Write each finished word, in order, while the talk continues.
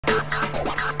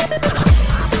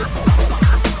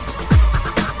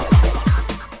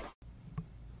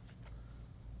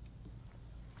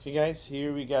Okay guys,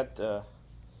 here we got the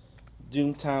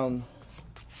Doomtown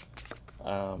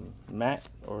mat,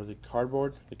 or the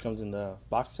cardboard that comes in the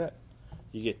box set.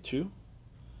 You get two.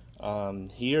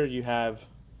 Here you have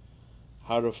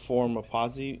how to form a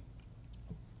posse,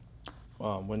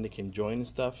 when they can join and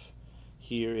stuff.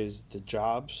 Here is the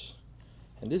jobs,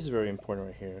 and this is very important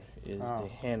right here, is the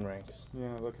hand ranks.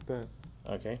 Yeah, look at that.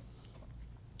 Okay.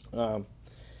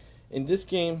 In this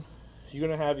game, you're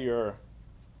gonna have your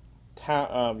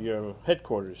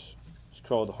headquarters. It's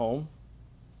called home,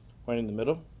 right in the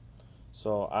middle.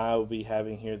 So I'll be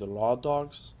having here the Law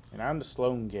Dogs, and I'm the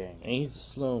Sloan Gang. and he's the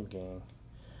Sloan Gang.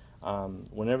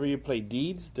 Whenever you play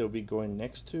deeds, they'll be going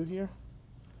next to here.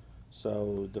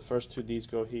 So the first two deeds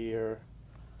go here,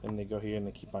 then they go here, and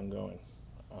they keep on going.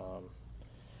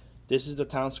 This is the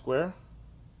town square.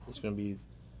 It's going to be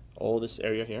all this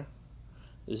area here.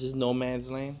 This is no man's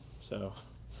land. So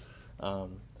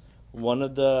one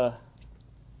of the,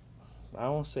 I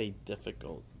won't say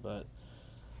difficult, but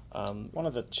one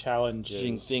of the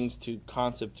challenges things to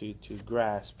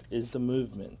grasp is the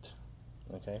movement.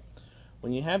 Okay,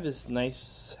 when you have this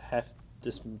nice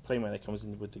this playmat that comes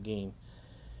in with the game,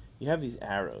 you have these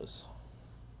arrows,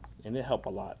 and they help a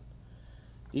lot.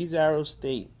 These arrows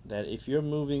state that if you're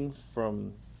moving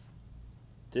from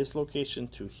this location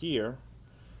to here,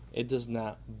 it does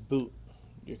not boot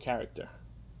your character.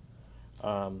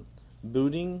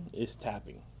 Booting is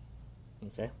tapping.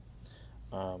 Okay.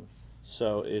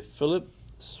 So if Philip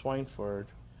Swineford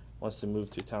wants to move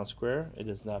to Town Square, it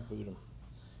does not boot him.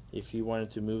 If he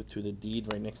wanted to move to the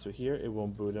deed right next to here, it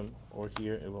won't boot him, or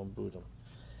here, it won't boot him.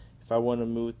 If I want to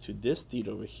move to this deed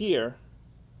over here,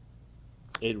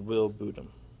 it will boot him.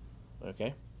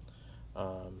 Okay?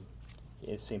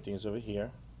 Same thing as over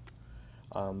here.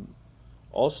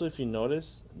 Also, if you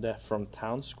notice that from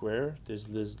Town Square, there's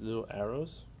these little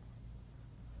arrows.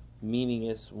 Meaning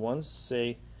is, once,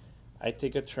 say, I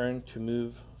take a turn to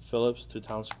move Phillips to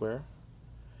Town Square,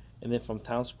 and then from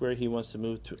Town Square he wants to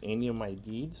move to any of my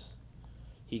deeds,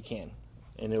 he can,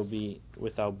 and it'll be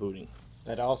without booting.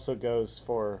 That also goes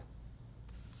for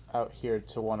out here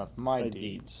to one of my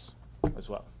deeds as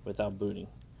well, without booting.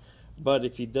 But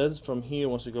if he does from here,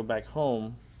 wants to go back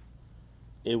home,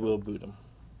 it will boot him.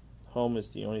 Home is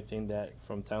the only thing that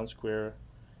from Town Square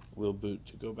will boot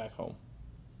to go back home.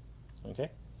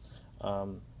 Okay?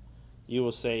 You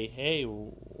will say, hey,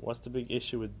 what's the big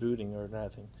issue with booting or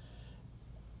nothing?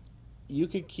 You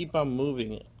could keep on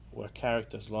moving a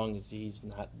character as long as he's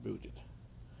not booted.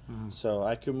 So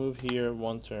I could move here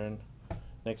one turn,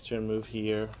 next turn move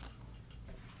here,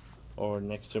 or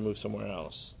next turn move somewhere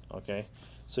else. Okay?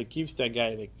 So it keeps that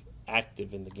guy like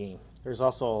active in the game. There's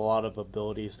also a lot of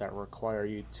abilities that require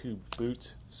you to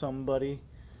boot somebody,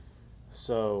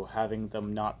 so having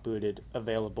them not booted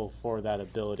available for that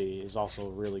ability is also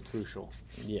really crucial.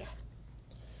 Yeah.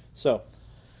 So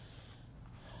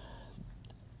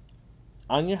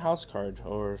on your house card,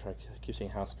 or I keep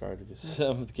saying house card because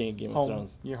I'm getting Game of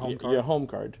Thrones. Your home card. Your home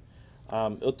card.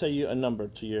 It'll tell you a number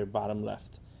to your bottom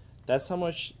left. That's how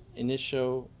much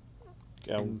initial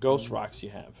ghost rocks you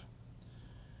have.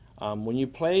 When you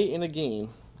play in a game,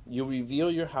 you reveal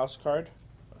your house card.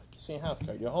 I keep saying house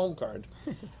card. Your home card.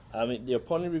 The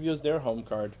opponent reveals their home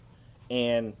card,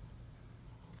 and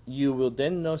you will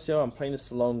then know, say, oh, I'm playing the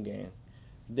Sloan Gang.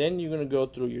 Then you're going to go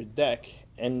through your deck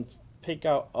and pick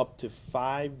out up to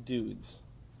 5 dudes.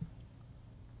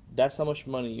 That's how much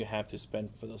money you have to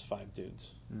spend for those 5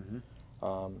 dudes.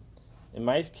 In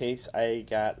my case, I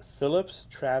got Phillips,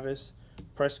 Travis,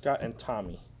 Prescott, and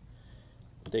Tommy.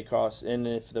 They cost, and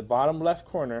if the bottom left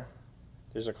corner,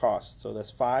 there's a cost. So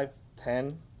that's 5,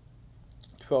 10,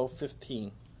 12,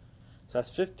 15. So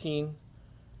that's 15,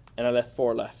 and I left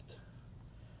 4 left.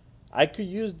 I could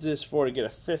use this to get a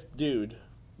 5th dude,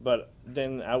 but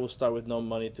then I will start with no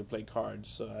money to play cards,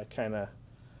 so I kind of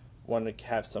want to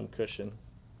have some cushion.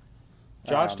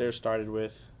 Josh there started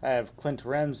with... I have Clint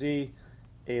Ramsey,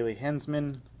 Ailey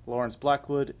Hensman, Lawrence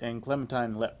Blackwood, and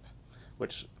Clementine Lip,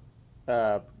 which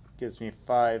gives me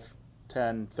 5,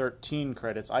 10, 13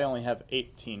 credits. I only have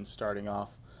 18 starting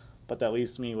off, but that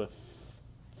leaves me with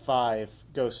 5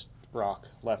 Ghost Rock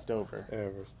left over.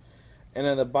 And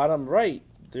at the bottom right,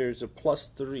 there's a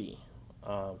 +3.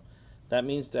 That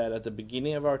means that at the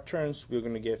beginning of our turns, we're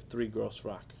going to get 3 Ghost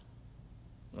Rock.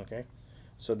 Okay?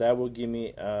 So that will give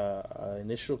me an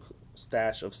initial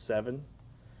stash of 7.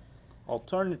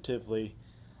 Alternatively,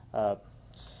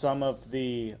 some of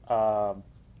the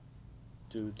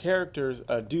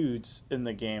dudes in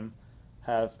the game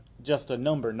have just a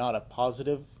number, not a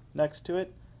positive next to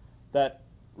it, that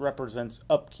represents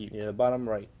upkeep. Yeah, the bottom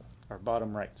right. Or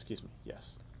bottom right, excuse me.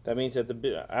 Yes. That means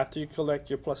that after you collect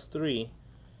your +3,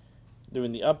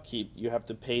 during the upkeep, you have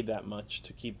to pay that much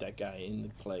to keep that guy in the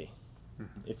play.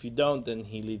 Mm-hmm. If you don't, then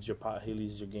he leaves your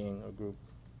gang or group.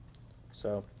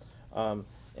 So, and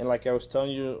like I was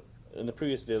telling you in the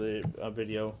previous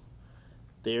video,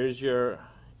 there's your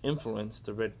influence,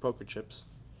 the red poker chips,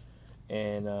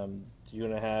 and you're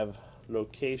gonna have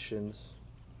locations.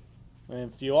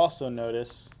 And if you also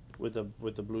notice, with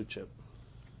the blue chip,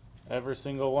 every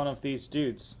single one of these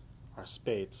dudes are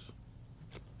spades.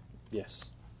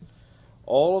 Yes,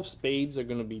 all of spades are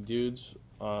gonna be dudes.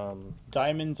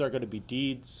 Diamonds are going to be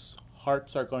deeds.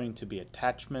 Hearts are going to be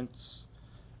attachments.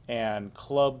 And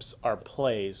clubs are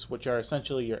plays, which are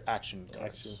essentially your action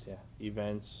cards. Actions, yeah.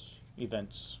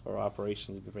 Events. Or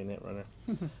operations between Netrunner.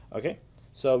 Okay,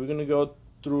 so we're going to go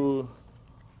through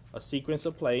a sequence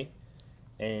of play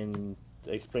and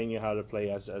explain you how to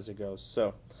play as it goes.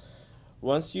 So,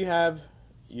 once you have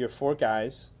your 4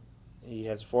 guys, he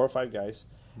has 4 or 5 guys,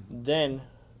 then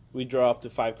we draw up to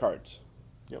 5 cards.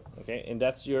 Yep. Okay, and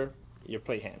that's your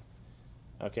play hand.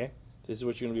 Okay, this is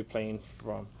what you're going to be playing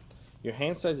from. Your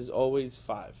hand size is always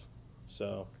 5.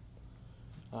 So,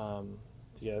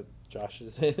 yeah, Josh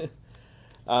is.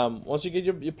 Once you get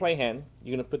your play hand,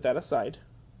 you're going to put that aside.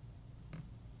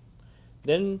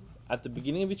 Then, at the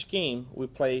beginning of each game, we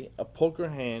play a poker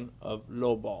hand of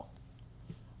low ball.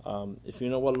 If you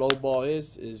know what low ball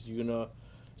is it's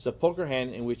a poker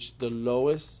hand in which the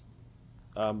lowest.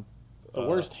 the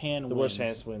worst hand wins. The worst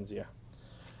hand wins, yeah.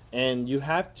 And you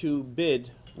have to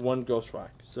bid 1 ghost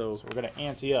rock. So we're going to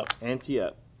ante up. Ante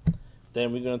up.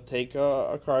 Then we're going to take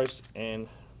our cards and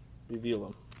reveal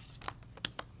them.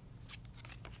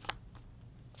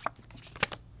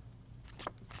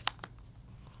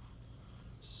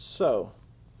 So,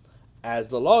 as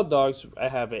the Law Dogs, I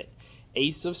have an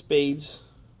Ace of Spades.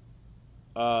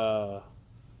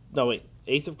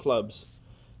 Ace of Clubs,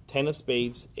 10 of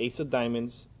Spades, Ace of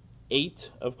Diamonds,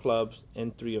 8 of Clubs,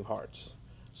 and 3 of Hearts.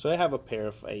 So I have a pair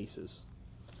of aces.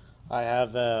 I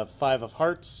have a 5 of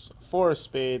Hearts, 4 of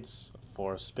Spades,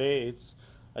 4 of Spades,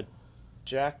 a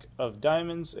Jack of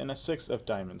Diamonds, and a 6 of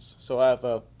Diamonds. So I have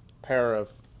a pair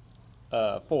of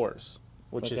 4s,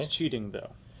 which is cheating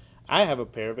though. I have a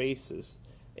pair of aces.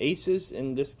 Aces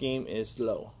in this game is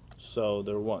low, so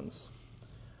they're 1s.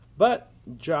 But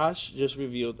Josh just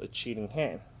revealed a cheating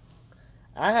hand.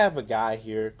 I have a guy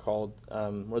here called,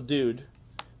 a dude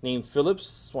named Philip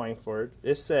Swineford.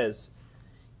 It says,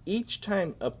 each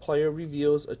time a player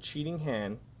reveals a cheating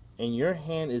hand and your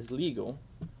hand is legal,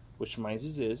 which mine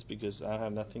is because I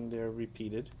have nothing there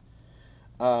repeated,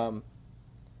 you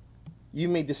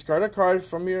may discard a card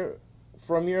from your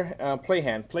play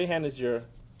hand. Play hand is your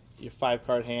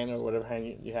 5-card hand or whatever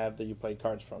hand you have that you play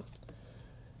cards from.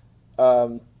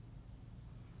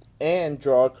 And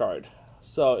draw a card.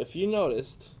 So if you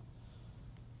noticed,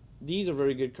 these are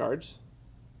very good cards.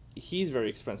 He's very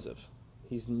expensive.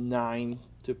 He's 9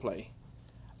 to play.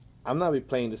 I'm not be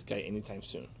playing this guy anytime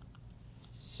soon.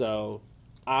 So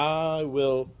I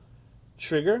will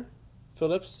trigger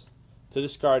Phillips to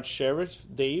discard Sheriff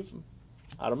Dave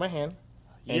out of my hand.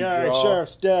 And draw.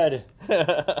 Sheriff's dead.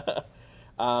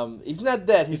 He's not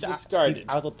dead. He's discarded. He's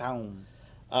out of town.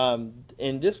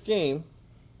 In this game,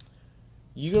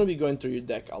 you're going to be going through your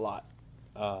deck a lot.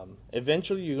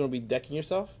 Eventually, you're going to be decking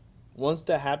yourself. Once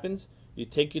that happens, you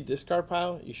take your discard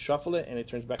pile, you shuffle it, and it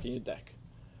turns back in your deck.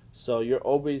 So you're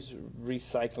always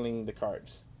recycling the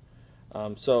cards.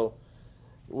 So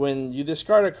when you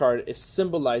discard a card, it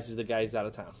symbolizes the guy's out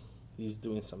of town. He's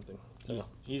doing something. So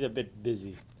he's a bit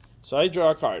busy. So I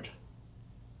draw a card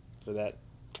for that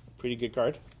pretty good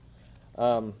card.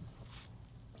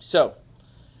 So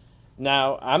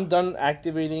now I'm done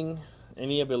activating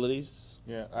any abilities.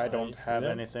 Yeah, I don't have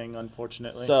anything,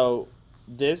 unfortunately. So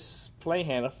this play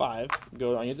hand of 5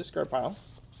 goes on your discard pile.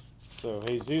 So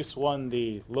Jesus won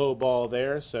the low ball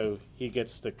there, so he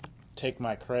gets to take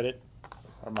my credit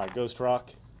or my ghost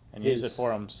rock and use it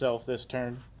for himself this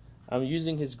turn. I'm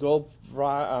using his ghost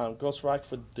rock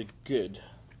for the good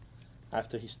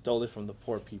after he stole it from the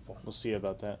poor people. We'll see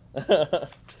about that.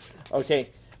 Okay.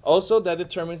 Also, that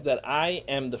determines that I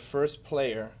am the first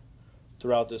player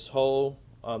throughout this whole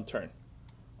turn.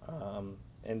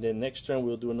 And then next turn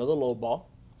we'll do another low ball,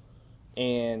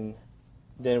 and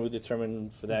then we determine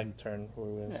for that turn who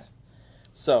wins. Yeah.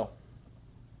 So,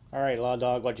 all right, Law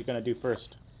Dog, what you gonna do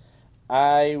first?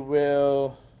 I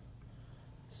will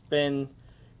spend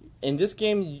in this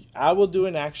game. I will do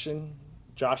an action.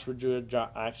 Josh will do an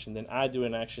action. Then I do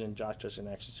an action, and Josh does an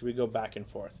action. So we go back and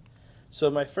forth.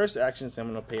 So my first action is I'm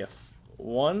gonna pay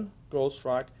one ghost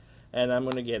rock, and I'm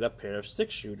going to get a pair of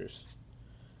 6-shooters.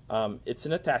 It's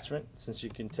an attachment, since you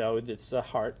can tell it's a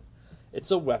heart.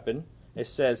 It's a weapon. It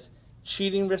says,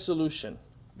 cheating resolution,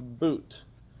 boot.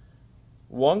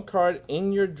 One card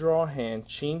in your draw hand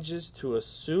changes to a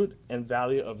suit and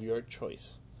value of your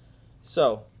choice.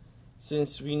 So,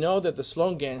 since we know that the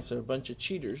Sloan Gangs are a bunch of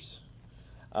cheaters,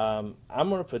 I'm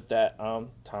going to put that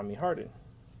on Tommy Harden.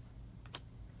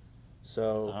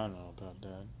 So I don't know about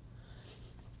that.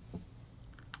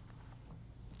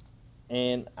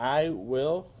 And I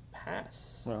will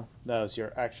pass. Well, that was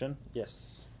your action.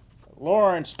 Yes.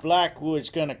 Lawrence Blackwood's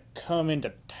gonna come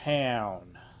into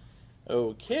town.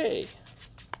 Okay.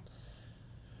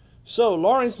 So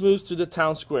Lawrence moves to the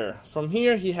town square. From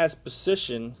here, he has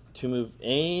position to move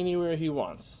anywhere he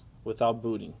wants without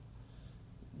booting.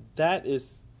 That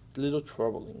is a little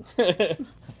troubling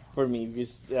for me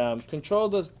because control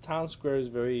of the town square is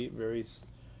very, very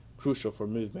crucial for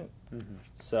movement. Mm-hmm.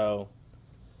 So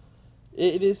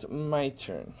it is my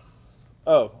turn.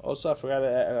 Oh, also I forgot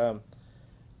to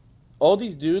all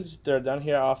these dudes that are down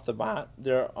here off the bat,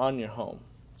 they're on your home.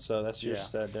 So that's your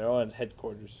they're all at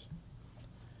headquarters.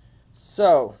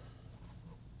 So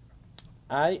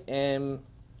I am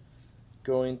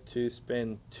going to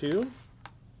spend 2,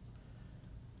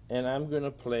 and I'm going to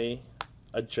play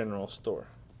a general store.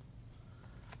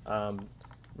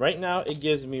 Right now it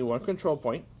gives me 1 control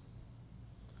point,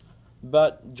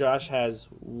 but Josh has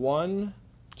 1,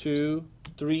 2,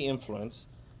 3 influence,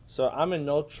 so I'm in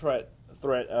no threat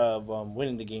of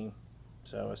winning the game.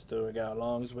 So I got a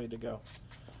long way to go.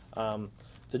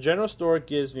 The general store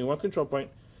gives me 1 control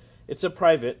point. It's a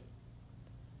private,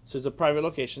 so it's a private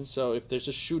location. So if there's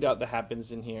a shootout that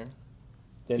happens in here,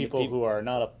 then people who are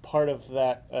not a part of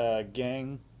that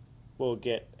gang will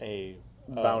get a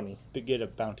bounty. Get a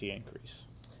bounty increase.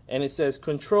 And it says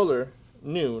controller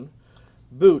noon,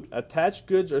 boot attach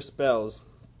goods or spells,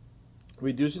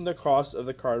 reducing the cost of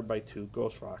the card by 2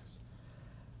 ghost rocks.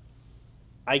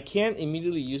 I can't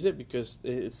immediately use it because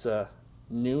it's a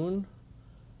noon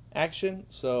action,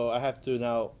 so I have to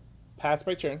now pass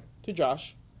my turn to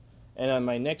Josh, and on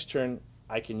my next turn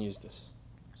I can use this.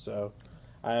 So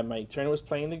my turn was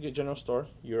playing the general store.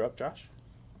 You're up, Josh.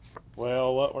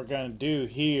 Well, what we're gonna do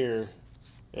here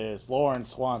is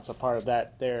Lawrence wants a part of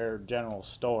their general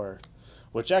store,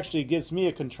 which actually gives me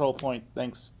a control point.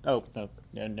 Thanks. Oh no,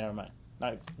 never mind.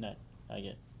 Not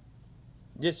yet.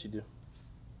 Yes, you do.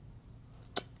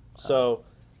 So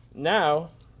now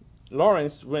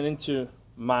Lawrence went into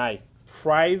my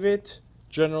private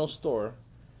general store,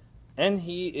 and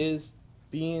he is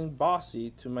being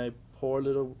bossy to my poor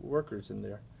little workers in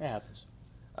there. It happens.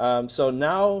 So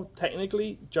now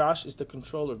technically Josh is the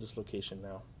controller of this location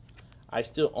now. I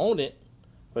still own it,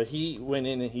 but he went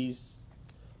in and he's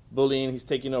bullying. He's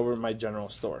taking over my general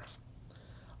store.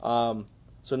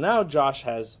 So now Josh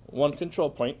has 1 control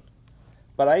point,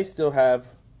 but I still have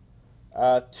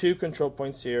 2 control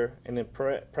points here, and then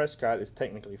Prescott is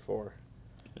technically 4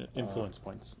 influence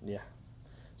points. Yeah.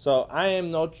 So I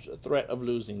am no threat of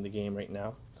losing the game right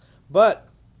now, but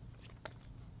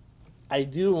I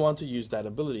do want to use that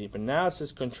ability. But now it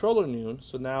says controller noon,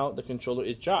 so now the controller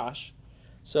is Josh.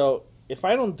 So if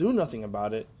I don't do nothing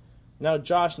about it, now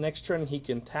Josh next turn he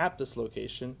can tap this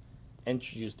location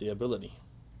and use the ability.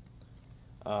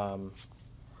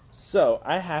 So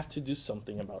I have to do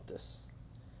something about this.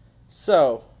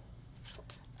 So,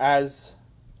 as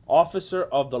officer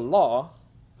of the law,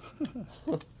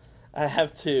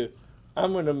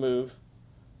 I'm going to move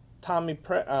Tommy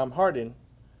Harden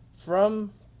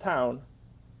from town,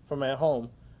 from my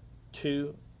home,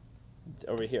 to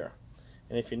over here.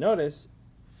 And if you notice,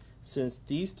 since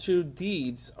these 2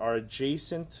 deeds are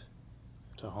adjacent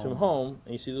to home,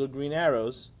 and you see little green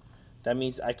arrows, that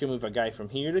means I can move a guy from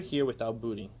here to here without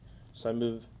booting. So I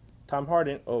move Tom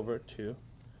Harden over to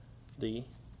the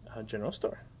general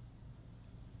store.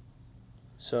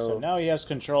 So now he has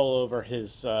control over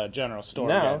his general store.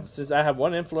 Now, again. since I have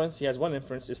 1 influence, he has 1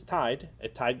 influence, it's tied. A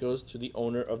tied goes to the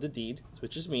owner of the deed,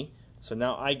 which is me. So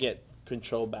now I get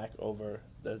control back over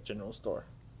the general store.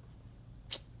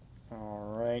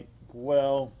 All right.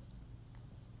 Well,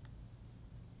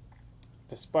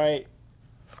 despite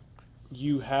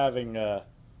you having a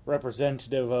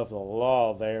representative of the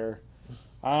law there,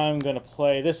 I'm going to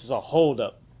play, this is a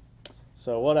holdup.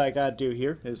 So what I got to do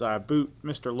here is I boot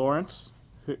Mr. Lawrence,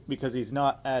 because he's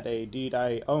not at a deed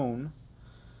I own.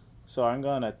 So I'm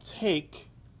going to take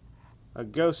a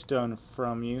ghost stone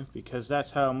from you, because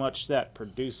that's how much that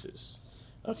produces.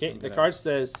 Okay, the card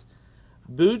says,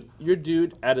 boot your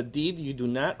dude at a deed you do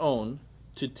not own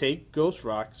to take ghost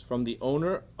rocks from the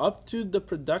owner up to the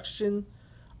production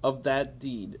of that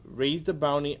deed. Raise the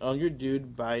bounty on your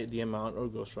dude by the amount or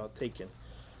ghost route taken.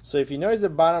 So if you notice the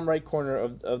bottom right corner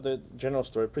of the general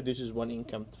store, it produces 1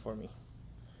 income for me.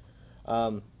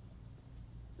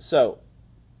 So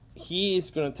he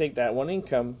is going to take that 1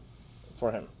 income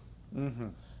for him. Mm-hmm.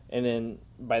 And then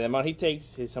by the amount he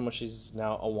takes, is how much he's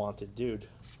now a wanted dude.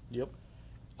 Yep.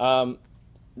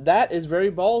 That is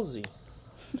very ballsy.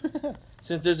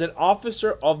 Since there's an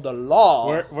officer of the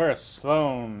law We're a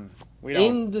Sloan. We don't,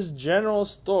 in this general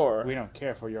store, we don't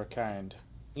care for your kind.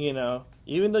 you know,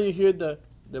 even though you hear the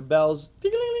bells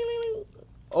ding-a-ling-ling-ling,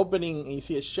 opening and you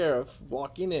see a sheriff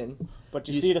walking in. But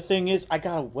you see, the thing is, I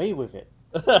got away with it.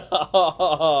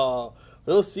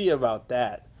 We'll see about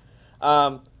that.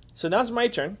 So now it's my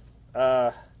turn.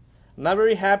 I'm not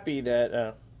very happy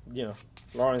that,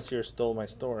 Lawrence here stole my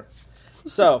store.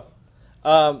 So,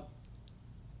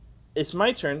 it's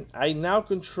my turn. I now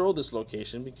control this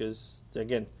location because,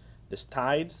 again, this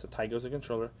tide, so tide goes to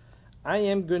controller. I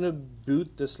am going to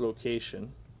boot this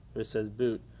location, where it says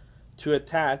boot, to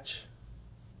attach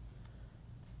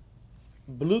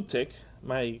Blue Tick,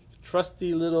 my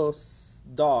trusty little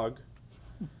dog,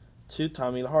 to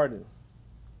Tommy Harden.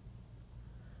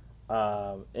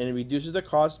 And it reduces the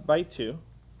cost by 2.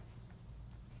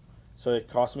 So it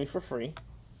costs me for free.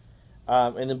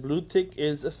 And the Blue Tick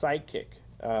is a sidekick.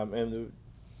 When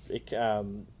it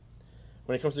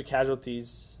comes to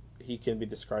casualties, he can be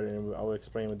discarded, and I will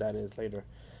explain what that is later.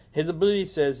 His ability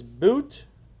says, boot,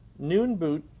 noon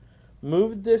boot,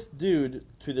 move this dude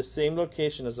to the same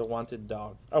location as a wanted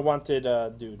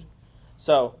dude.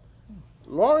 So,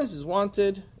 Lawrence is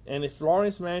wanted, and if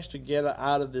Lawrence managed to get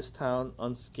out of this town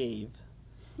unscathed,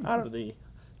 out of the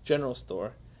general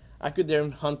store, I could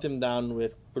then hunt him down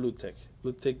with Blue Tick.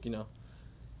 Blue Tick,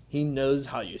 he knows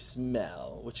how you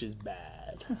smell, which is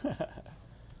bad.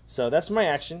 So that's my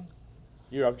action.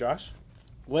 You're up, Josh.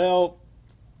 Well,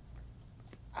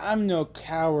 I'm no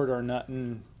coward or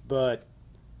nothing, but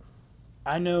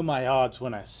I know my odds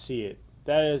when I see it.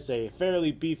 That is a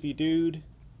fairly beefy dude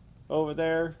over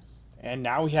there, and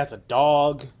now he has a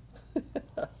dog.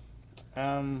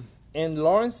 And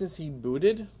Lawrence, since he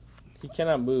booted, he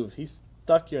cannot move. He's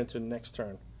stuck here until next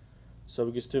turn. So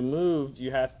because to move,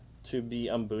 you have to be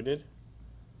unbooted.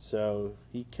 So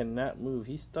he cannot move.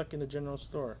 He's stuck in the general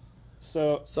store.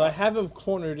 So I have him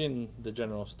cornered in the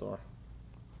general store.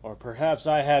 Or perhaps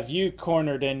I have you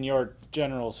cornered in your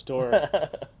general store.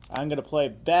 I'm going to play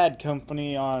Bad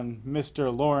Company on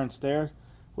Mr. Lawrence there,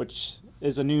 which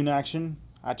is a noon action.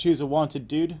 I choose a wanted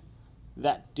dude.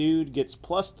 That dude gets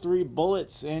 +3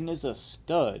 bullets and is a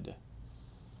stud.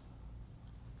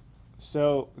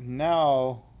 So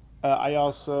now, he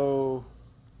also,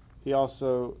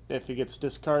 if he gets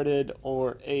discarded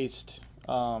or aced,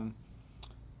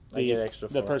 I get extra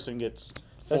 4. the person gets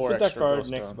 4 Let's put that extra card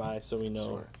ghost next stone. by so we know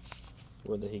Sure.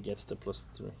 whether he gets the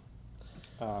 +3.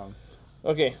 Um,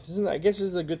 Okay, I guess this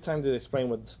is a good time to explain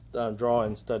what draw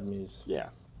and stud means. yeah.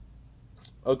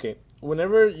 Okay,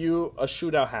 whenever a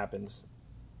shootout happens,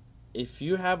 if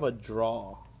you have a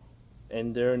draw,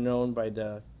 and they're known by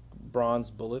the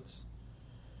bronze bullets,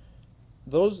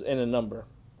 those and a number,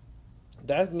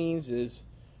 that means is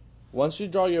once you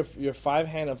draw your 5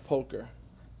 hand of poker,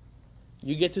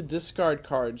 you get to discard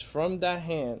cards from that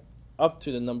hand up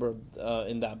to the number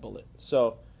in that bullet.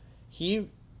 So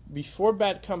before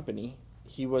Bad Company,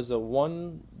 he was a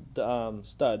 1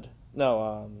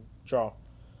 draw.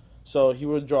 So he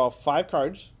would draw 5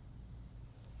 cards.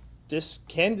 This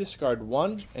can discard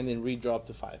 1 and then redraw up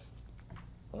to 5.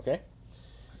 Okay?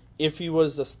 If he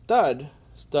was a stud,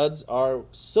 studs are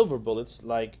silver bullets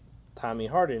like Tommy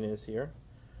Harden is here.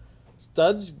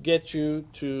 Studs get you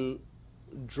to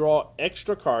draw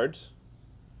extra cards,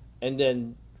 and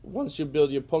then once you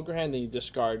build your poker hand, then you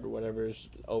discard whatever is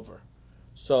over.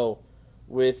 So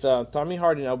with Tommy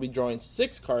Harden, I'll be drawing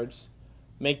 6 cards,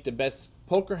 make the best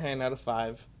poker hand out of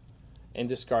 5, and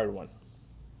discard 1.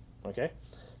 Okay?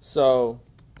 So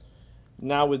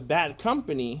now with Bad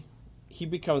Company, he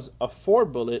becomes a 4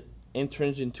 bullet and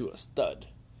turns into a stud.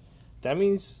 That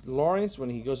means Lawrence, when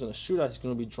he goes on a shootout, he's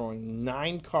going to be drawing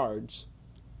 9 cards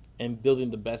and building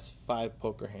the best 5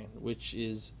 poker hand, which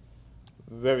is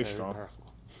very strong.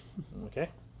 Powerful. Okay.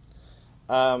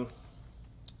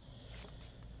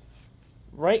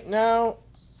 Right now,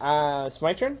 it's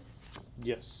my turn.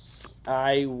 Yes.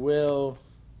 I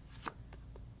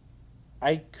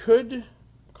could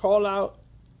call out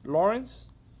Lawrence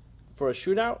for a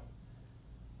shootout,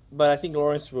 but I think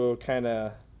Lawrence will kind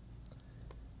of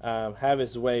have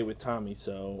his way with Tommy.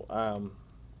 So I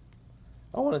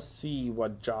want to see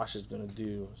what Josh is going to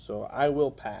do. So I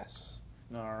will pass.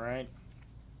 All right.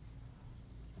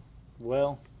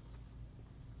 Well,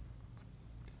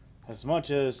 As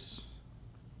much as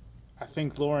I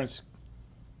think Lawrence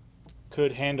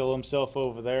could handle himself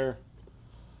over there,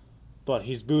 but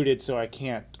he's booted, so I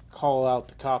can't call out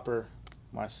the copper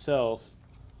myself.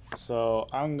 So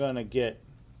I'm going to get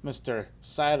Mr.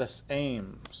 Silas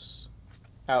Ames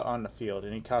out on the field,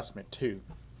 and he cost me 2.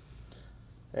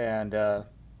 And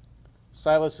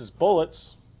Silas's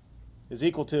bullets is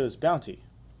equal to his bounty.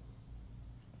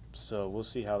 So we'll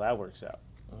see how that works out.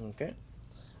 Okay.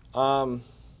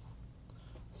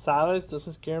 Silas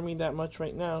doesn't scare me that much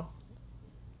right now.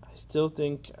 I still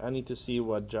think I need to see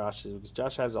what Josh is, because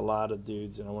Josh has a lot of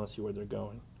dudes, and I want to see where they're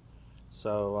going.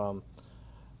 So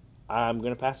I'm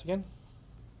going to pass again.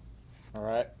 All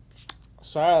right.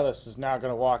 Silas is now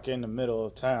going to walk in the middle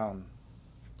of town.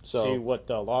 See what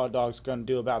the law dog's going to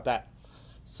do about that.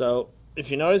 So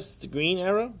if you notice the green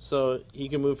arrow, so he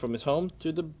can move from his home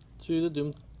to the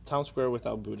Doomtown Square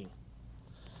without booting.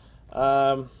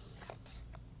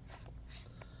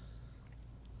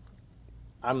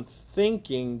 I'm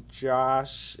thinking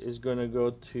Josh is going to go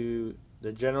to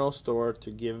the general store to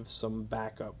give some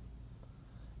backup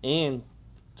and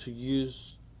to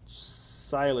use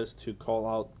Silas to call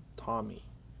out Tommy.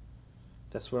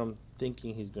 That's what I'm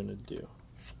thinking he's going to do.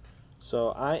 So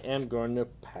I am going to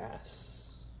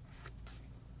pass.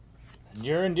 And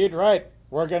you're indeed right.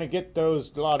 We're going to get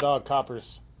those law dog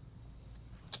coppers.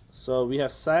 So we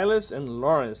have Silas and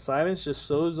Lawrence. Silas just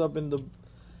shows up in the...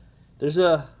 There's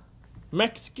a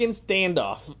Mexican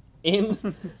standoff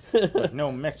in... But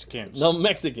no Mexicans. No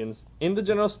Mexicans. In the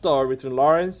general store between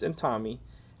Lawrence and Tommy.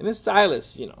 And then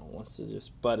Silas, wants to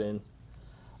just butt in.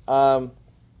 I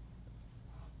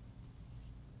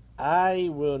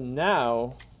will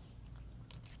now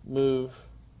move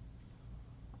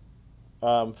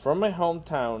from my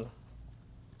hometown,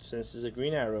 since it's a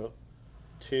green arrow,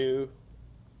 to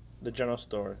the general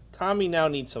store. Tommy now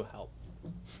needs some help.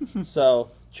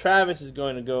 So Travis is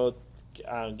going to go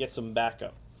get some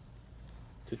backup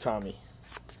to Tommy.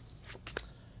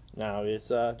 Now it's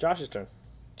Josh's turn.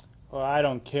 Well, I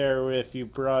don't care if you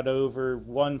brought over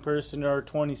 1 person or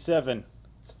 27.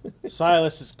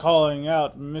 Silas is calling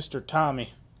out Mr.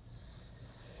 Tommy.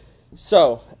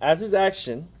 So, as his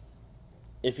action,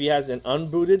 if he has an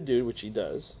unbooted dude, which he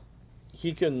does,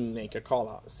 he can make a call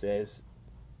out. It says,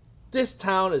 "This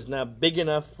town is not big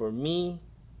enough for me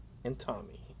and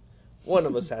Tommy. One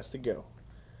of us has to go."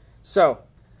 So,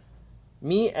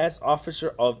 me as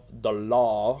officer of the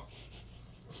law,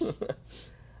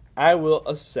 I will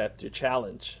accept your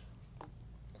challenge.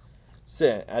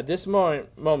 So, at this moment,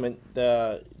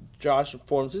 Josh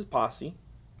forms his posse.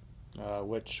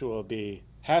 Which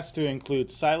has to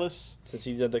include Silas. Since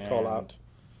he did the call out.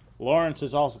 Lawrence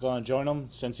is also going to join him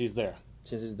since he's there.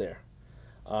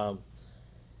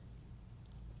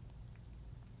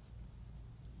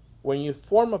 When you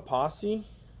form a posse,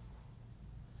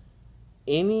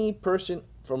 any person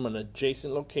from an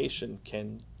adjacent location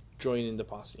can join in the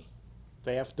posse.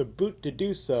 They have to boot to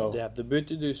do so.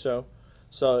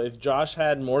 So if Josh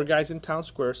had more guys in Town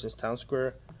Square, since Town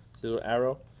Square, the little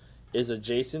arrow, is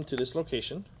adjacent to this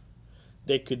location,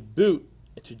 they could boot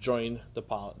to join the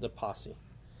posse.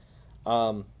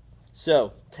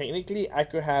 So technically, I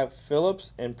could have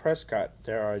Phillips and Prescott.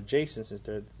 They are adjacent, since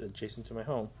they're adjacent to my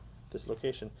home, this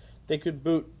location. They could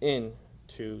boot in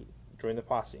to join the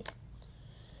posse.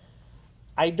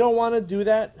 I don't want to do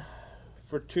that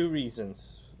for 2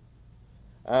 reasons.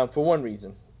 For one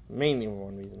reason, mainly for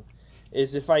one reason,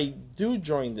 is if I do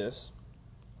join this,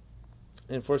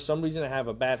 and for some reason I have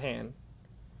a bad hand,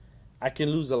 I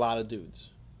can lose a lot of dudes.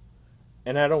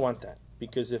 And I don't want that.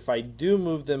 Because if I do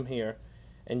move them here,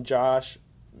 and Josh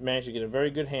managed to get a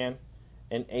very good hand,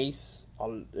 and Ace,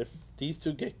 if these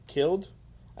 2 get killed,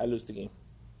 I lose the game.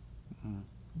 Mm-hmm.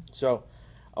 So,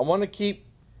 I want to keep,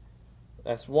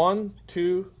 that's 1,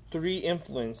 2, 3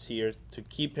 influence here to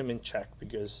keep him in check.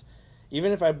 Because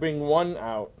even if I bring 1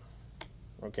 out,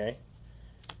 okay,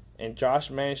 and Josh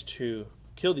managed to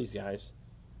kill these guys,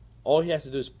 all he has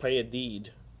to do is play a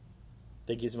deed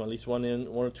that gives him at least 1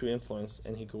 or 2 influence,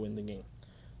 and he could win the game.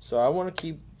 So I want to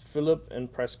keep Phillip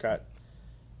and Prescott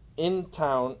in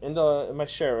town, in my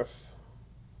sheriff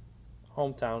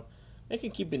hometown. They can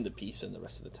keep in the peace in the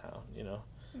rest of the town, Yeah.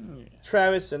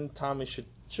 Travis and Tommy should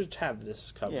have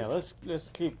this covered. Yeah, let's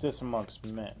keep this amongst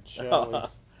men, shall we?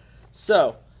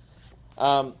 So,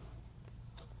 I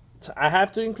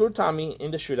have to include Tommy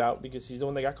in the shootout because he's the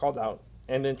one that got called out.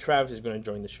 And then Travis is going to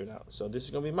join the shootout. So this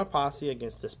is going to be my posse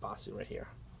against this posse right here.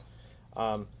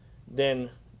 Then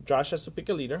Josh has to pick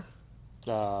a leader.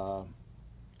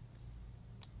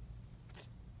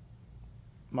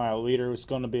 My leader is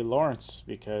going to be Lawrence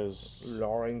because...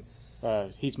 Lawrence.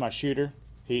 He's my shooter.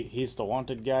 He's the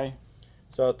wanted guy.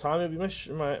 So Tommy will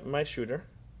be my shooter.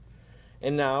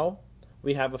 And now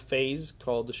we have a phase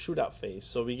called the shootout phase.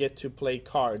 So we get to play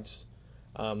cards.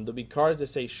 There'll be cards that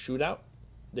say shootout.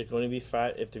 They're going to be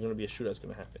fat. If they're going to be a shootout, it's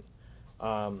going to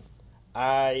happen.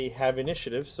 I have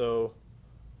initiative, so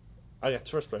I got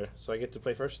first player. So I get to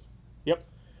play first. Yep.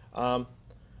 I'm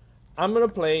going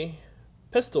to play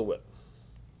Pistol Whip.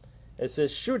 It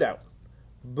says shootout.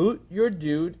 Boot your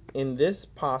dude in this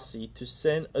posse to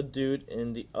send a dude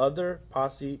in the other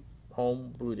posse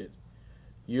home booted.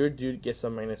 Your dude gets a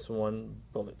 -1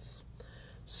 bullets.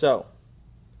 So,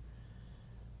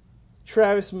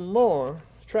 Travis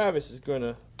is going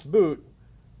to boot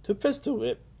to Pistol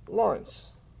Whip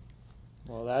Lawrence.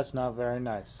 Well, that's not very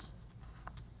nice.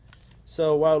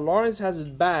 So, while Lawrence has his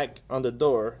back on the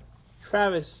door,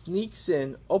 Travis sneaks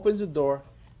in, opens the door,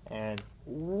 and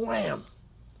wham!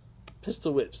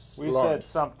 Pistol whips We Lawrence.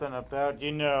 said something about,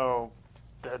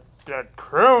 that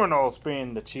criminals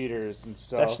being the cheaters and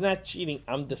stuff. That's not cheating.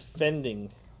 I'm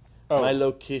defending Oh. my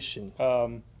location.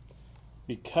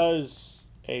 Because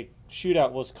a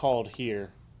shootout was called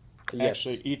here. Yes.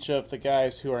 Actually, each of the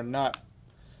guys who are not,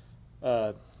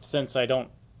 since I don't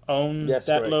own Yes,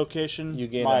 that correct. location, You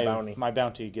gain my a bounty. My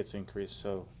bounty gets increased.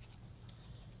 So,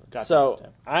 got So, that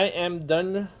step. I am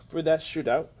done for that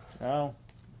shootout. Oh,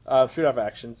 Shootout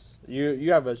actions.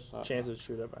 You have a chance of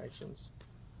shootout actions.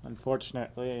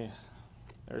 unfortunately,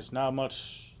 there's not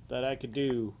much that I could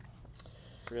do.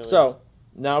 Really. So,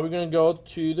 now we're going to go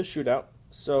to the shootout.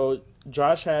 So,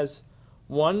 Josh has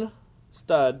one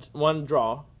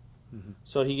draw. Mhm.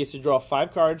 So, he gets to draw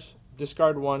 5 cards,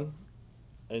 discard 1,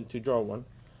 and to draw 1.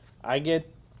 I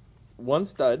get 1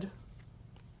 stud.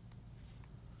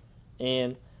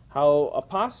 And how a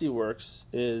posse works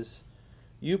is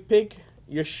you pick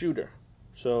your shooter.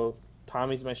 So,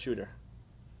 Tommy's my shooter.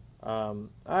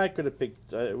 I could have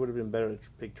picked, it would have been better to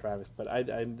pick Travis, but I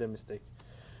made a mistake.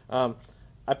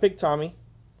 I picked Tommy.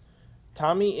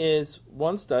 Tommy is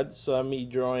 1 stud, so I'm me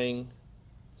drawing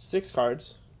 6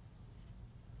 cards.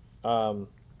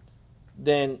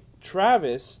 Then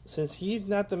Travis, since he's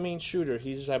not the main shooter,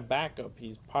 he's just a backup.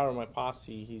 He's part of my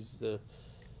posse. He's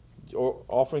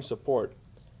offering support.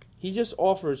 He just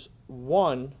offers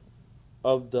 1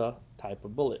 of the type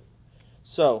of bullet.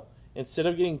 So instead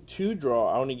of getting 2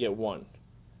 draw, I only get 1.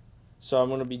 So I'm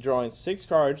going to be drawing 6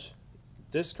 cards,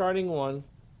 discarding 1,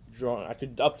 drawing. I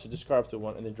could discard up to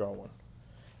 1 and then draw 1.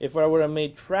 If I would have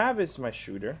made Travis my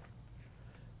shooter,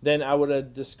 then I would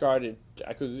have discarded.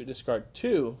 I could discard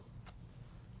 2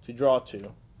 to draw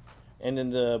 2, and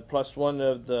then the +1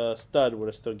 of the stud would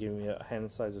have still given me a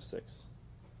hand size of 6.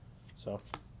 So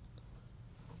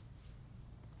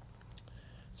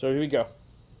here we go.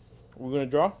 We're gonna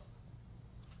draw.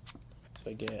 So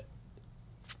I get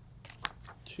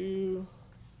 2,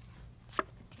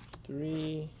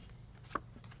 3,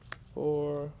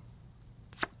 4,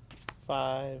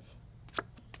 5,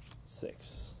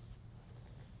 6.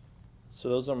 So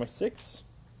those are my 6.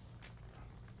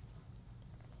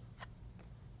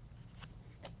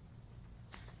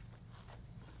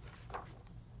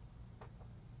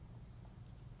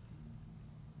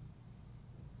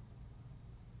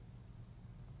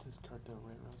 discard the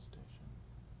railroad station.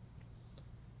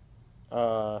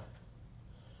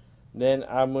 Then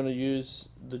I'm going to use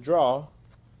the draw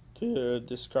to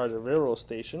discard a railroad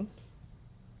station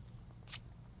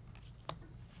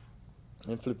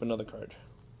and flip another card.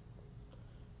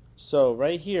 So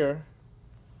right here,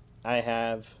 I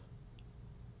have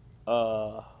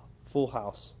a full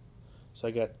house. So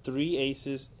I got 3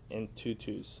 aces and 2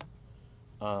 twos.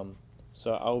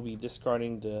 So I'll be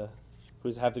discarding the.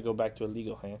 We have to go back to a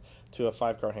legal hand, to a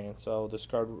 5-card hand. So I'll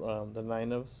discard the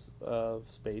 9 of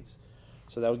spades.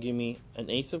 So that will give me an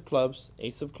ace of clubs,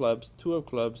 2 of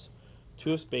clubs,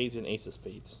 2 of spades, and ace of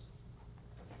spades.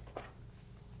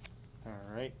 All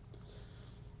right.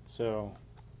 So,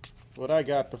 what I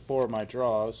got before my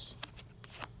draws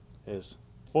is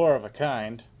 4 of a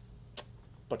kind.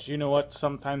 But you know what?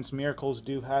 Sometimes miracles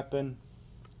do happen.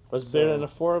 What's better than a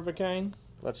 4 of a kind?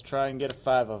 Let's try and get a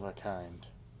 5 of a kind.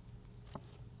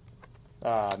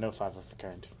 No 5 of a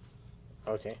kind.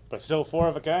 Okay. But still 4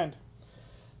 of a kind.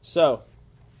 So,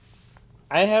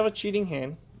 I have a cheating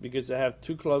hand because I have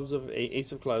 2 clubs of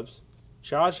ace of clubs.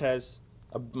 Josh has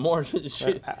a more.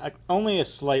 Only a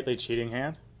slightly cheating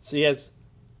hand. So he has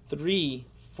 3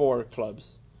 4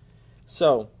 clubs.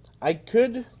 So I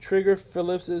could trigger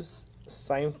Phillips's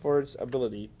Signford's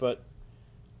ability, but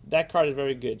that card is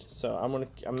very good. So I'm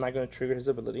not gonna trigger his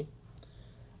ability.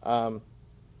 I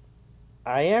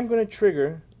am gonna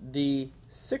trigger the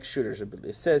 6 shooter's ability.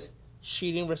 It says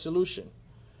cheating resolution.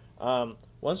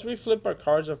 Once we flip our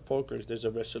cards of pokers, there's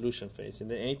a resolution phase, and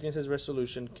then anything that says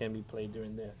resolution can be played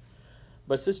during there.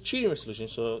 But it says cheating resolution,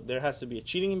 so there has to be a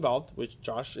cheating involved, which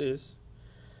Josh is,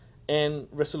 and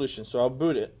resolution. So I'll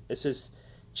boot it. It says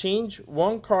change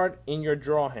one card in your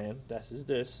draw hand, that is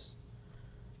this,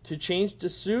 to change the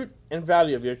suit and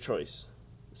value of your choice.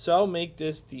 So I'll make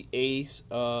this the ace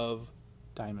of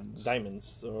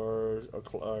diamonds or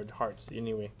hearts,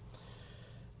 anyway.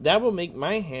 That will make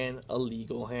my hand a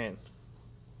legal hand.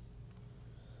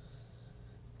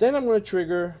 Then I'm going to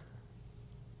trigger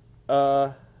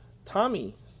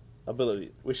Tommy's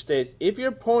ability, which states, if your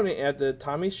opponent at the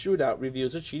Tommy's shootout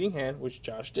reveals a cheating hand, which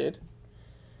Josh did,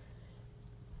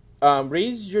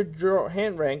 raise your draw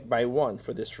hand rank by 1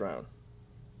 for this round.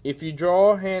 If your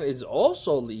draw hand is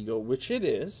also legal, which it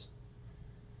is,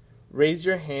 raise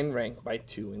your hand rank by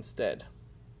 2 instead.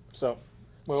 So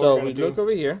we look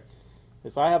over here.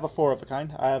 Is I have a 4 of a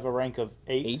kind. I have a rank of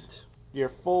 8. Your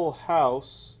full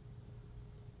house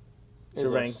to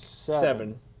rank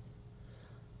 7.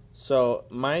 So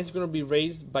mine's going to be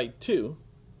raised by 2.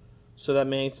 So that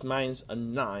means mine's a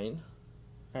 9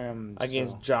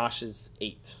 against Josh's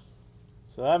 8.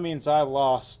 So that means I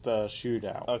lost the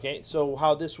shootout. Okay, so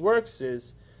how this works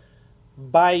is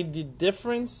by the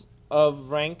difference of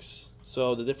ranks,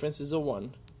 so the difference is a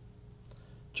 1,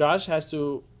 Josh has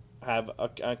to have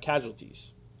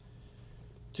casualties.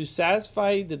 To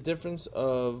satisfy the difference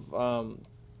of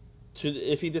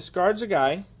if he discards a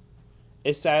guy,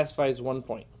 it satisfies 1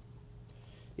 point.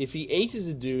 If he aces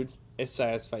a dude, it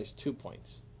satisfies 2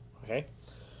 points. Okay?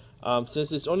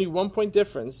 Since it's only 1 point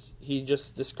difference, he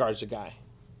just discards a guy.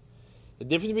 The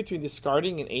difference between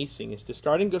discarding and acing is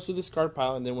discarding goes to the discard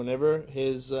pile, and then whenever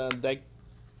his deck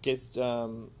gets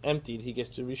emptied, he gets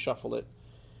to reshuffle it.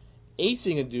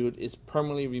 Acing a dude is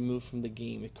permanently removed from the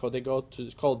game.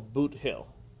 It's called Boot Hill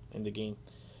in the game.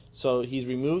 So he's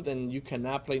removed, and you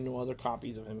cannot play no other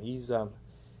copies of him. He's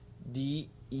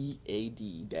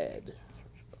D-E-A-D, dead.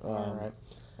 All right.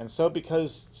 And so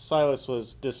because Silas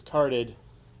was discarded,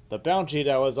 the bounty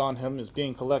that was on him is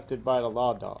being collected by the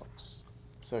Law Dogs.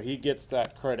 So he gets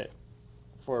that credit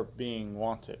for being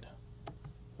wanted.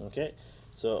 Okay.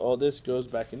 So all this goes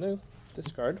back in the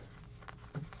discard.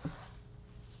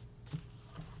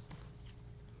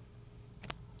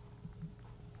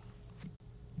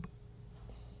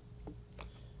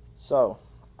 So,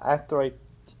 after I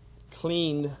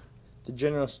cleaned the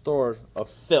general store of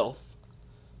filth,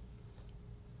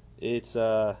 it's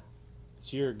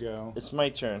your go. It's my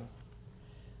turn.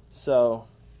 So,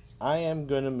 I am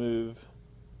going to move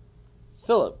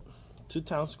Philip to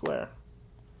Town Square,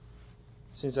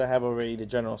 since I have already the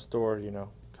general store,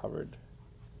 covered.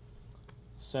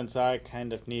 Since I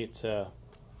kind of need to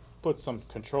put some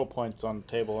control points on the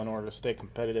table in order to stay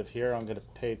competitive here, I'm going to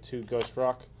pay 2 Ghost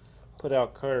Rock. Put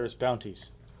out Carter's bounties.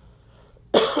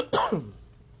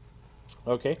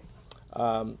 Okay.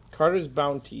 Carter's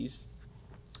bounties.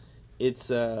 It's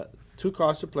 2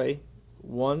 costs to play,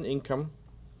 1 income.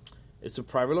 It's a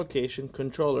private location.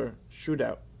 Controller.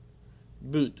 Shootout.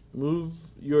 Boot. Move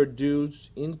your dudes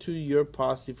into your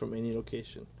posse from any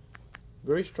location.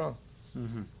 Very strong.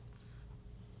 Mm-hmm.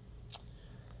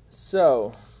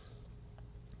 So,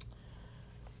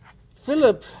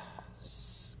 Philip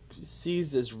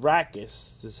sees this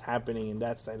ruckus that's happening in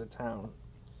that side of town,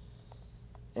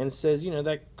 and says,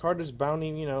 that Carter's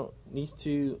bounty, needs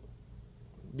to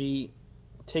be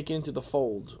taken into the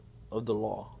fold of the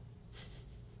law.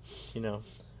 I'm gonna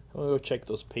go check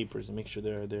those papers and make sure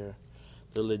they're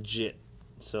legit.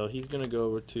 So he's gonna go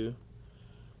over to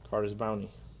Carter's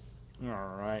bounty.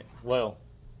 All right. Well,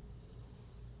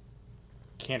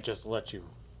 can't just let you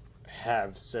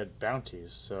have said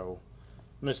bounties, so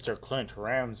Mr. Clint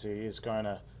Ramsey is going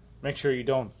to make sure you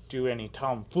don't do any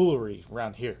tomfoolery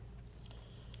around here.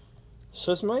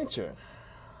 So it's my turn.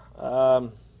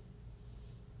 I'm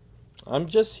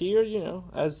just here,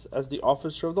 as the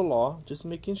officer of the law, just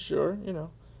making sure,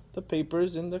 the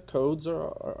papers and the codes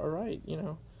are right,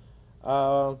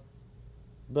 But,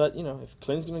 if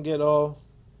Clint's going to get all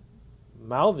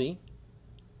mouthy,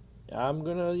 I'm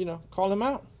going to, call him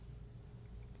out.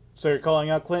 So you're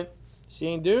calling out Clint?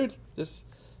 See, dude,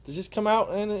 just come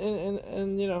out and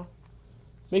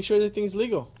make sure everything's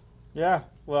legal. Yeah,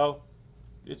 well,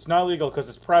 it's not legal because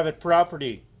it's private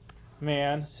property,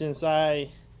 man. Since I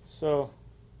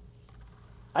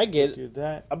get do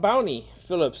that. A bounty,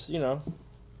 Phillips,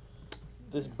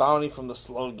 this bounty from the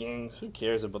slow gangs. Who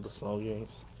cares about the slow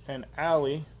gangs? And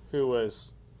Allie, who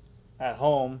was at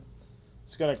home,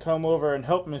 is going to come over and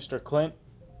help Mr. Clint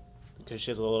because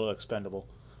she's a little expendable.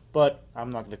 But I'm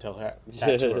not going to tell her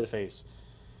that to her face.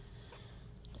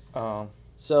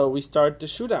 So we start the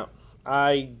shootout.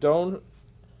 I don't.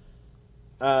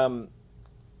 I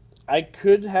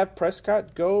could have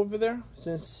Prescott go over there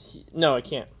no, I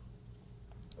can't.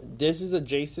 This is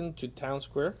adjacent to Town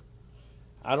Square.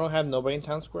 I don't have nobody in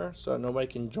Town Square, so nobody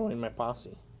can join my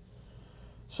posse.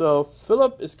 So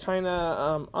Philip is kind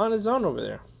of on his own over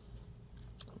there.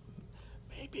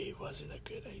 Maybe it wasn't a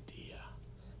good idea.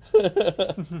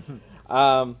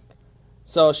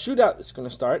 So shootout is going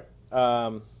to start.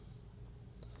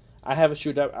 I have a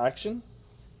shootout action.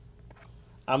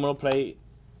 I'm going to play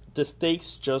The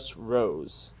Stakes Just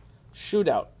Rose.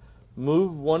 Shootout.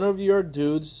 Move one of your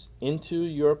dudes into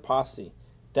your posse.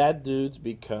 That dude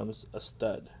becomes a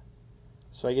stud.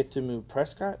 So I get to move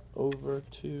Prescott over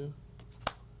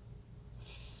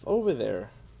there.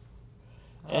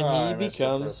 And he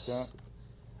becomes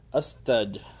a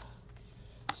stud.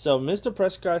 So Mr.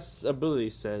 Prescott's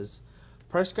ability says,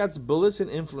 Prescott's bullets and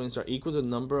influence are equal to the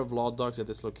number of law dogs at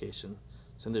this location.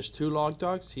 So there's 2 log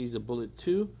dogs. He's a bullet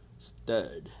 2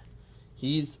 stud.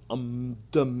 He's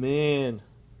the man.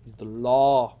 He's the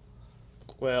law.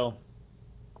 Well,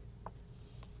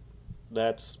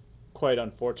 that's quite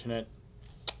unfortunate.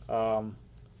 But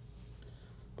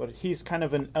he's kind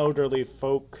of an elderly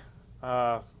folk.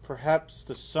 Perhaps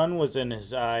the sun was in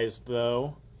his eyes,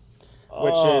 though,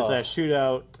 which is a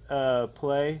shootout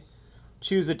play.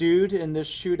 Choose a dude in this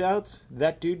shootout.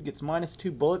 That dude gets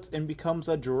 -2 bullets and becomes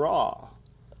a draw.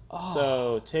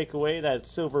 So take away that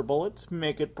silver bullet,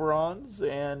 make it bronze,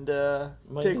 and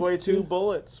take away 2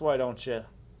 bullets. Why don't you?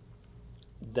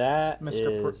 That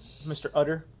Mr.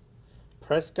 Utter.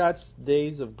 Prescott's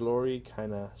days of glory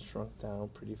kind of shrunk down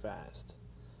pretty fast.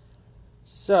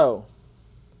 So,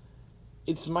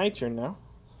 it's my turn now.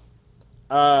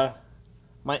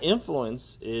 My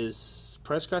influence is,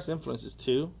 Prescott's influence is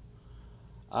 2.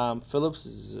 Phillips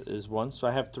is 1, so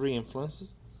I have 3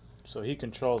 influences. So he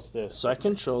controls this. So I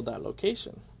control that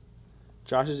location.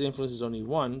 Josh's influence is only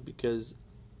 1 because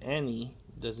Annie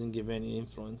doesn't give any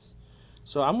influence.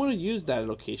 So I'm going to use that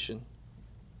location.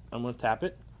 I'm going to tap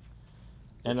it.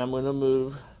 And I'm going to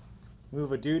move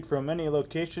a dude from any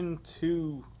location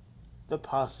to the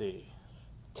posse.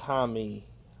 Tommy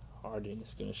Harding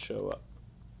is going to show up.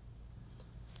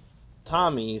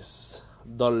 Tommy's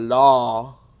the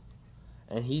law.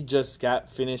 And he just got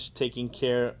finished taking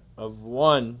care of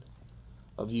one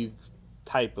of you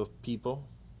type of people.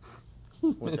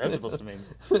 What's that supposed to mean?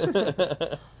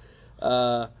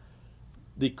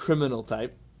 The criminal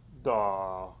type.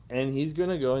 Duh. And he's going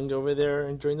to go over there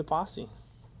and join the posse.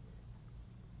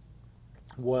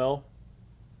 Well,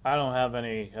 I don't have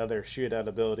any other shootout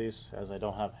abilities, as I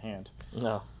don't have a hand.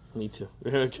 No, me too.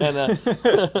 We're kind of...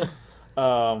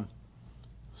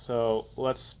 So,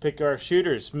 let's pick our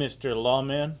shooters, Mr.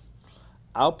 Lawman.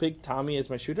 I'll pick Tommy as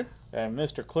my shooter. And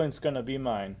Mr. Clint's gonna be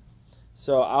mine.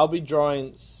 So, I'll be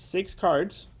drawing 6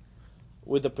 cards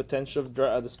with the potential of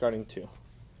discarding 2.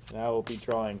 And I will be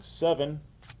drawing 7,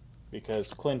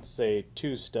 because Clint's a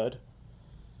 2 stud.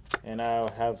 And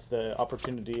I'll have the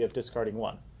opportunity of discarding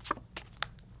 1.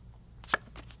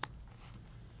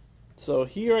 So,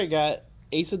 here I got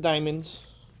Ace of Diamonds,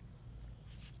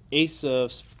 Ace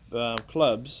of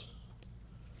Clubs,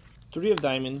 3 of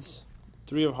Diamonds,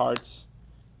 3 of Hearts,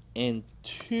 and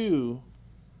 2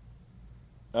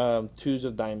 2s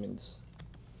of Diamonds.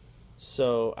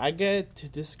 So I get to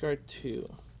discard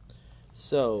 2.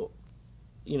 So,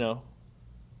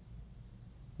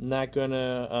 not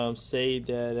gonna say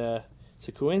that it's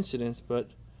a coincidence,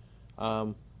 but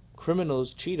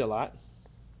criminals cheat a lot.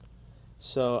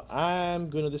 So I'm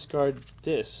gonna discard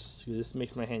this. This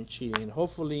makes my hand cheating, and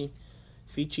hopefully,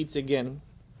 if he cheats again,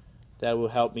 that will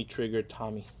help me trigger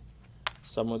Tommy.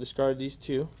 So I'm gonna discard these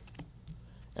 2.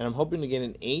 And I'm hoping to get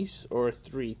an ace or a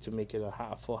 3 to make it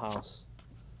a full house.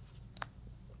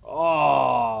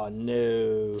 Oh,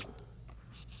 no.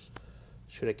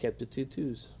 Should have kept the 2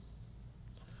 2s.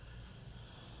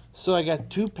 So I got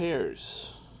 2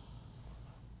 pairs.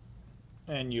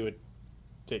 And you would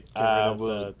get rid of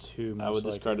the 2. I would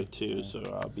discard a 2, so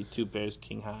I'll be 2 pairs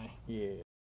king high. Yeah.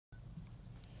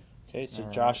 Okay, so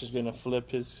Josh is going to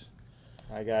flip his...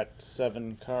 I got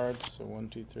 7 cards, so 1,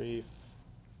 2, 3,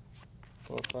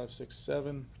 4, 5, 6,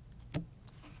 7.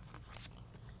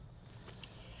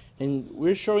 And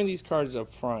we're showing these cards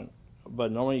up front,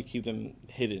 but normally you keep them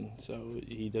hidden, so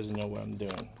he doesn't know what I'm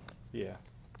doing. Yeah.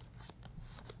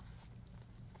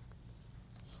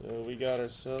 So we got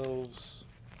ourselves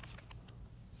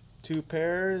 2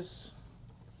 pairs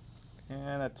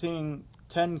and a 10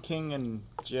 king and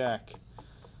jack.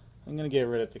 I'm going to get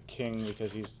rid of the king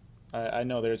because I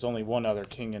know there's only one other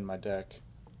king in my deck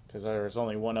because there's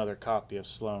only one other copy of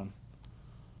Sloan.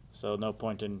 So no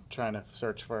point in trying to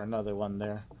search for another one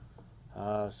there.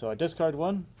 So I discard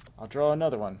one. I'll draw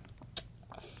another one.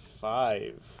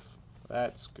 5.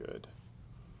 That's good.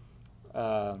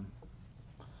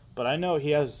 But I know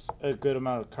he has a good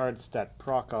amount of cards that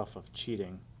proc off of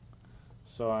cheating.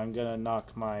 So I'm gonna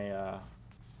knock my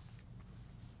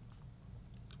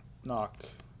knock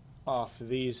off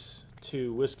these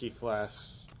 2 whiskey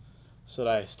flasks so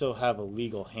that I still have a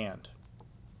legal hand.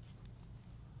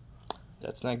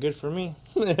 That's not good for me.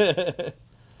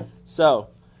 So,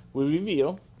 we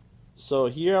reveal. So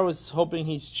here I was hoping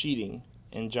he's cheating,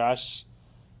 and Josh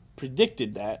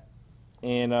predicted that.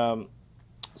 And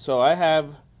so I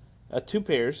have 2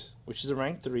 pairs, which is a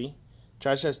rank 3.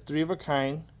 Josh has 3 of a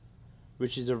kind,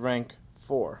 which is a rank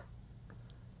 4.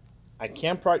 I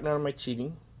can't proc none of my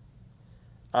cheating.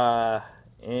 That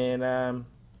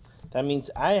means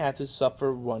I had to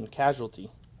suffer 1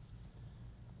 casualty.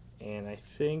 And I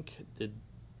think the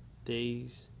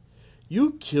days...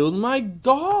 You killed my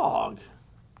dog!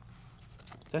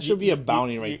 That should be a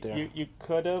bounty right there. You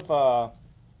could have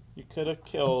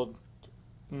killed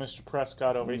Mr.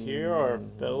 Prescott over here, or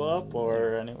Philip,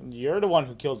 or anyone. You're the one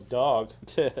who killed the dog.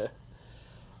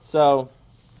 So,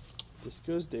 this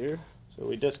goes there. So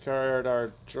we discard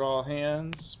our draw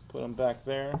hands, put them back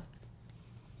there.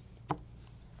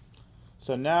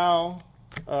 So now,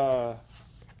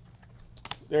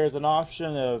 there's an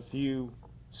option of you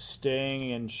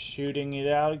staying and shooting it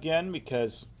out again,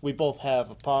 because we both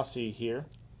have a posse here.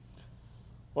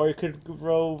 Or you could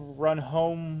run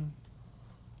home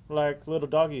like little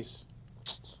doggies,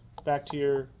 back to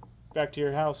your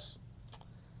house.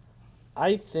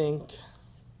 I think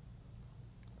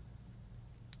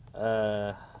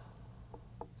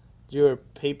your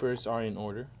papers are in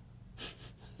order.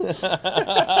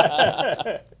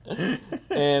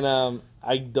 And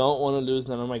I don't want to lose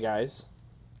none of my guys.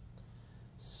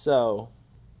 So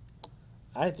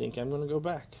I think I'm going to go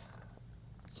back.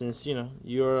 Since,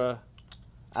 you're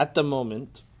at the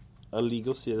moment a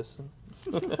legal citizen.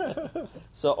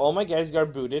 So all my guys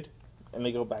got booted and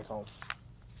they go back home.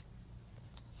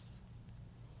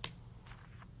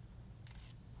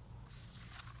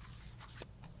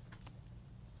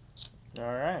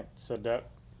 Alright, so that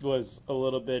was a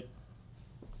little bit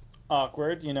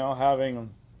awkward,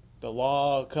 having the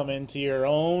law come into your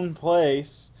own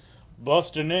place,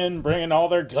 busting in, bringing all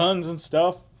their guns and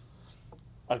stuff.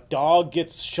 A dog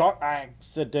gets shot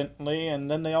accidentally,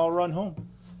 and then they all run home.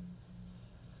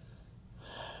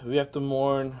 We have to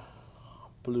mourn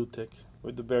Blue Tick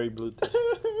with the berry Blue Tick.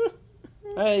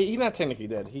 Hey, he's not technically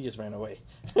dead. He just ran away.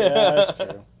 Yeah, that's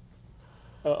true.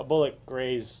 A bullet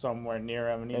grazed somewhere near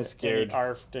him, and he scared.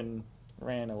 arfed and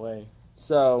ran away.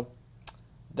 So,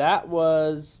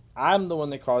 I'm the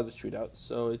one that called the shootout,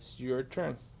 so it's your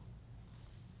turn.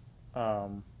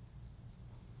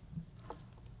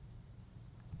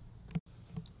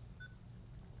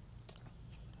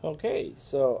 Okay,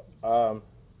 so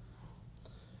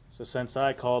since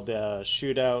I called the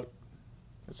shootout,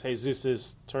 it's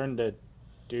Jesus' turn to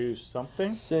do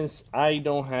something. Since I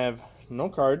don't have no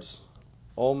cards,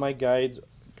 all my my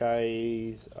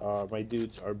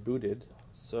dudes are booted,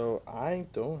 so I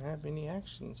don't have any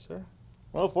actions, sir.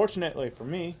 Well, fortunately for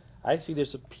me, I see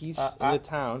there's a piece in the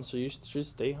town, so you should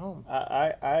stay home.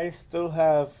 I still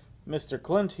have Mr.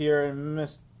 Clint here and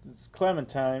Miss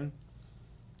Clementine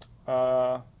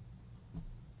to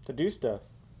do stuff.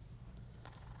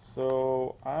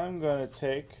 So I'm going to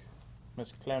take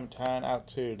Miss Clementine out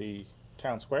to the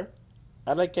town square.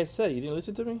 Like I said, you didn't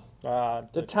listen to me?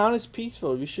 The town is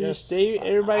peaceful. You should Yes, stay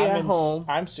everybody at home.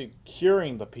 I'm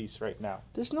securing the peace right now.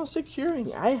 There's no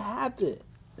securing. I have it.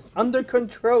 It's under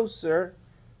control, sir.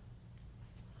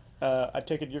 I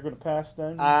take it you're going to pass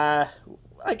then?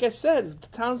 Like I said, the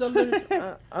town's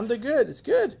under good. It's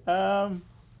good. I'm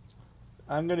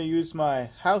going to use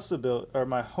my house ability, or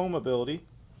my home ability,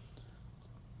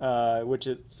 which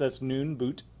it says noon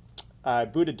boot. I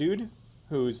boot a dude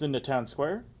who's in the town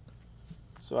square.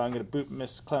 So I'm going to boot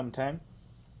Miss Clementine.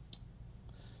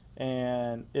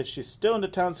 And if she's still in the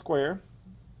town square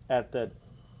at the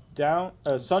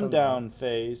sundown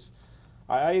phase,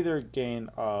 I either gain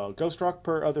a ghost rock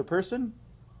per other person,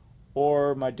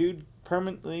 or my dude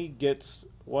permanently gets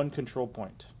 1 control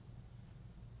point.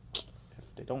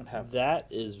 If they don't have that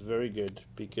is very good,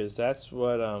 because that's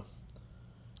what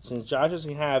since Josh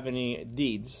doesn't have any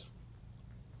deeds,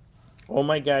 all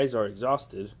my guys are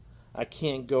exhausted. I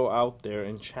can't go out there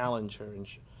and challenge her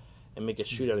and make a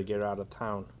shootout to get her out of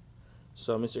town.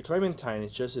 So Mr. Clementine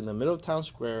is just in the middle of town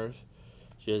square,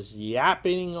 just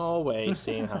yapping all way,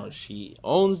 saying how she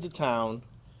owns the town,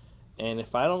 and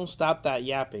if I don't stop that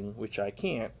yapping, which I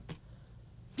can't,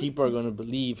 people are going to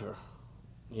believe her.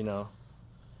 You know,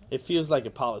 it feels like a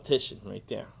politician right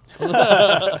there.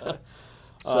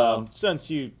 So since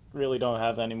you really don't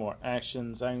have any more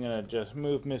actions, I'm gonna just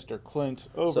move Mr. Clint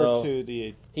over to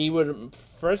the. He would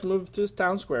first move to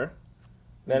town square.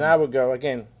 Then I would go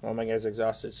again. Oh, my guy's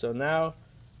exhausted. So now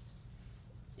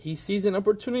he sees an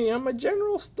opportunity on my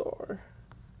general store.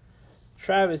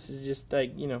 Travis is just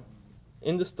like,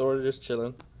 in the store just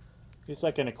chilling. He's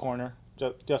like in a corner,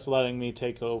 just letting me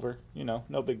take over.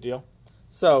 No big deal.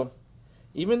 So,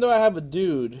 even though I have a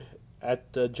dude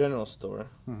at the general store,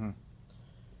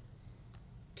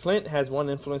 Clint has one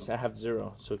influence. I have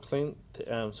 0. So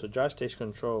so Josh takes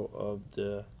control of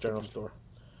the general store.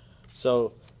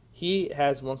 So he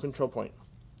has 1 control point.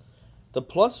 The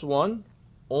 +1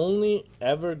 only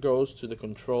ever goes to the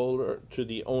controller, to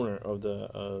the owner of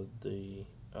the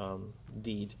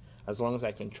deed, as long as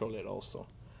I control it also.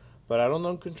 But I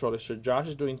don't control it, so Josh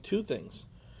is doing 2 things.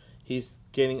 He's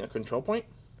getting a control point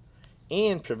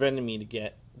and preventing me to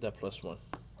get the +1.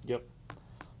 Yep.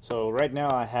 So right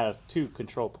now I have 2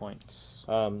 control points.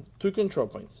 2 control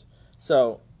points.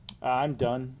 So I'm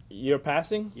done. You're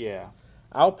passing? Yeah.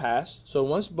 I'll pass. So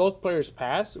once both players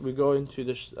pass, we go into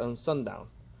the sundown.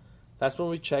 That's when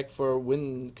we check for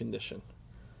wind condition.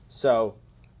 So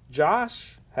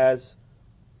Josh has...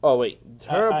 Oh, wait.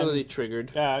 Her ability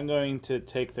triggered. Yeah, I'm going to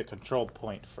take the control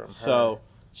point from her. So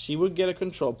she would get a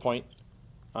control point.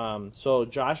 So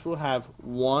Josh will have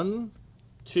 1,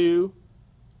 2,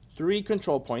 3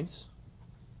 control points.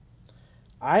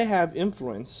 I have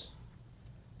influence.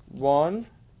 1,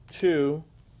 2.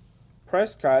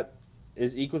 Prescott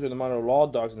is equal to the amount of law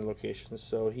dogs in the location,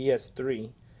 so he has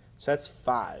 3. So that's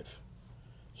 5.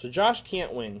 So Josh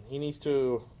can't win. He needs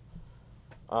to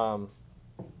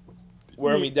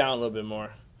wear me down a little bit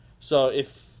more. So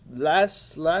if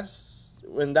last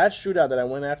when that shootout that I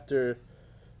went after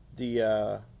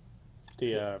the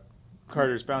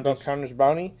Carter's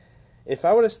Bounty, if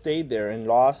I would have stayed there and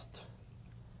lost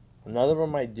another of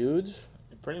my dudes,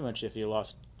 pretty much if you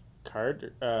lost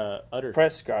Utter.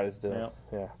 Prescott is the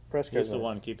Prescott is the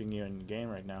one keeping you in the game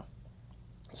right now.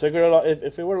 So if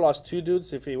it would have lost 2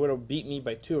 dudes, if he would have beat me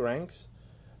by 2 ranks,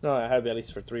 no, I had to be at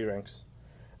least for 3 ranks.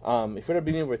 If it would have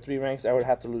beat me by 3 ranks, I would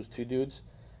have to lose 2 dudes,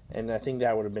 and I think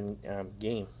that would have been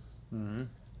game.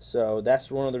 So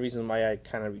that's one of the reasons why I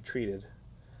kind of retreated.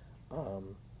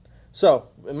 So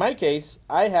in my case,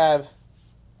 I have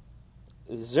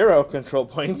 0 control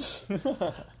points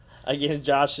against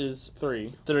Josh's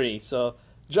 3. So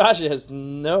Josh is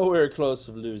nowhere close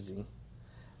to losing.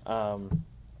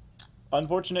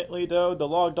 Unfortunately, though, the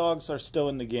log dogs are still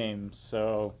in the game,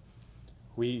 so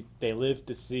they live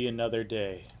to see another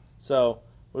day. So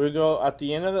we go at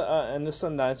the end of the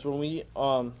sundials when we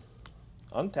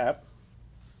untap.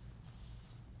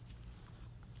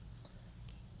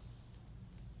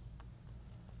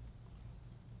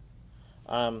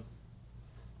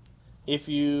 If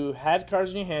you had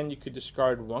cards in your hand, you could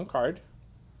discard 1 card.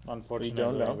 Unfortunately,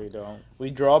 we don't. We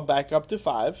draw back up to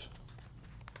 5.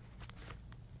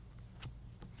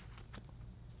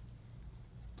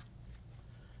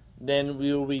 Then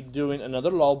we will be doing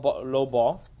another low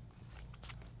ball.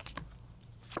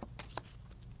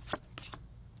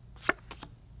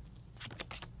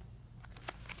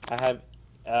 I have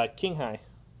king high.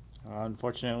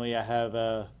 Unfortunately, I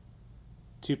have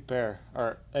 2 pair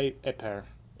or a pair.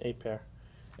 A pair,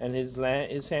 and his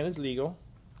hand is legal.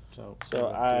 So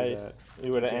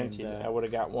we would have anteed. I would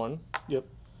have got 1. Yep.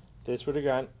 This would have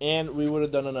gone, and we would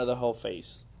have done another whole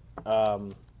phase.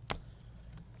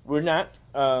 We're not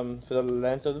for the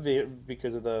length of the video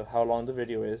because of how long the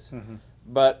video is.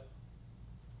 But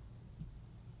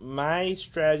my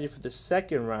strategy for the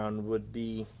second round would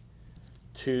be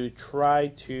to try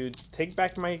to take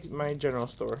back my general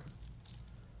store.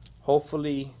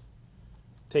 Hopefully,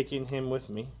 taking him with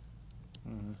me.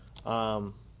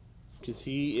 Because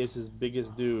he is his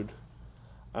biggest dude.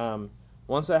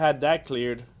 Once I had that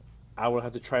cleared, I would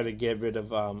have to try to get rid of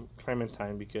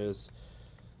Clementine because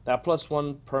that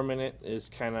 +1 permanent is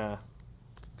kind of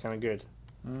good.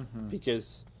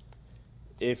 Because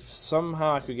if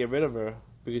somehow I could get rid of her,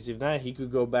 because if not, he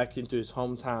could go back into his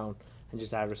hometown and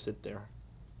just have her sit there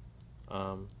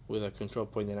with a control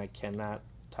point that I cannot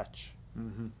touch.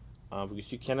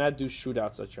 Because you cannot do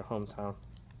shootouts at your hometown.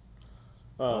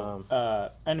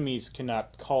 Enemies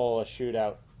cannot call a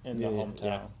shootout in the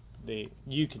hometown. Yeah.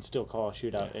 You can still call a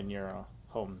shootout in your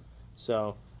home.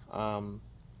 So, and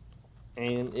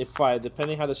if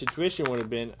depending how the situation would have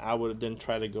been, I would have then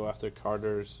tried to go after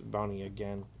Carter's bounty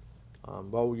again.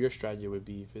 What would your strategy would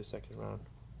be for the second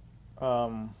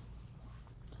round?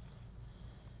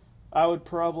 I would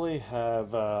probably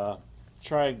have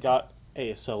got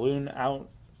a saloon out,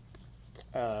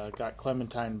 got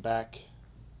Clementine back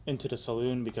into the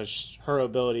saloon because her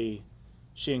ability,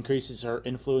 she increases her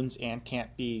influence and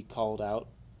can't be called out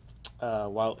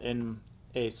while in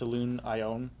a saloon I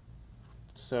own.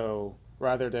 So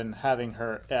rather than having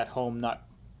her at home not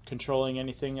controlling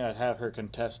anything, I'd have her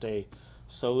contest a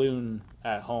saloon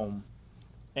at home,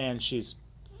 and she's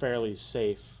fairly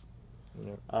safe.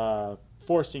 Yeah.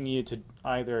 Forcing you to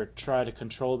either try to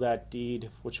control that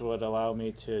deed, which would allow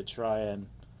me to try and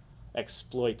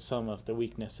exploit some of the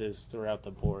weaknesses throughout the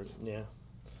board. Yeah.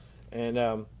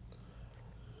 And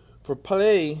for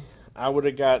play, I would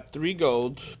have got 3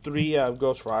 gold, 3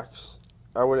 ghost rocks.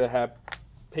 I would have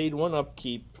paid 1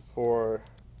 upkeep for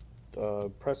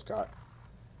Prescott,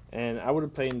 and I would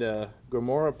have played in the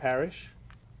Gomorrah Parish.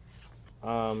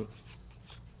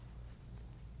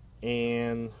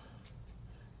 And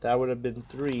that would have been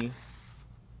 3.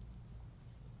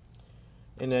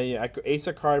 And then I could ace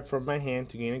a card from my hand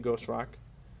to gain a ghost rock,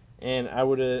 and I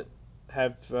would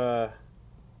have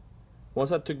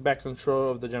once I took back control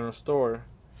of the general store,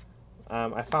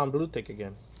 I found Blue Tick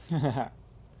again.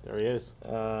 There he is.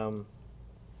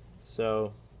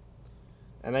 So,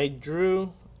 and I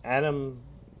drew Adam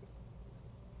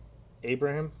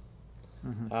Abraham.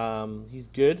 Mm-hmm. He's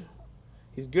good.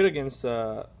 He's good against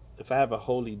if I have a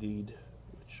holy deed.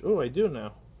 Which, oh, I do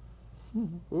now.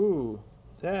 Ooh,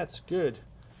 that's good.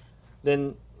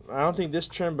 Then I don't think this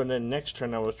turn, but then next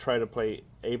turn I will try to play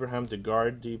Abraham to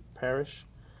guard the parish.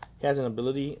 He has an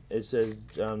ability. It says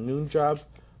noon job,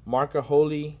 mark a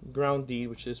holy ground deed,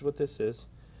 which is what this is.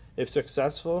 If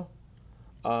successful,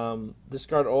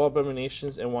 discard all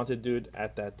abominations and want to do it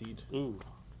at that deed. Ooh,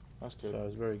 that's good. So that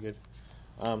was very good.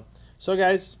 So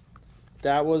guys,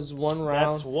 that was one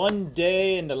round. That's one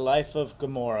day in the life of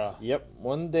Gomorrah. Yep,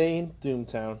 one day in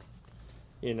Doomtown.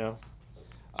 You know.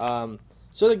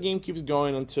 So the game keeps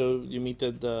going until you meet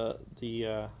the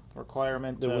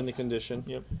Requirement. the winning condition.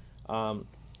 Yep.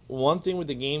 One thing with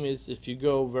the game is if you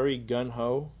go very gun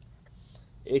ho,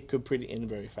 it could pretty end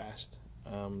very fast.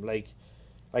 Like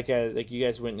you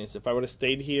guys witnessed, if I would have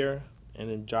stayed here and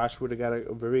then Josh would have got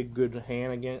a very good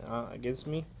hand against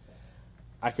me,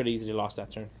 I could have easily lost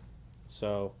that turn.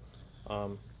 So,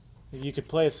 you could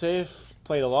play it safe,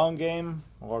 play the long game,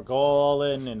 or go all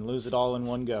in and lose it all in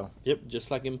one go. yep, just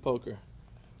like in poker.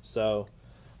 So,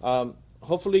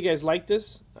 hopefully you guys like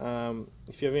this.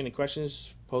 If you have any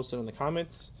questions, post it in the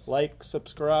comments. Like,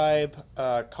 subscribe,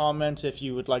 comment if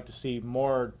you would like to see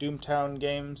more Doomtown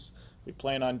games. We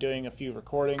plan on doing a few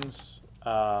recordings.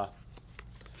 We are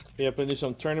going to do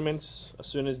some tournaments as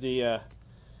soon as the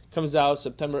comes out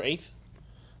September 8th.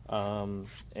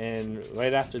 And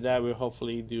right after that, we'll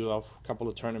hopefully do a couple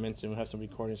of tournaments and we'll have some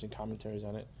recordings and commentaries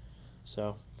on it.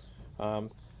 So,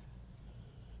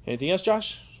 anything else,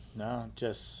 Josh? No,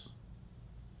 just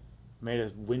made a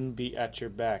wind beat at your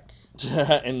back.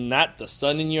 And not the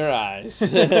sun in your eyes.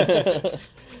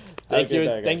 Thank you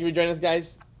for joining us,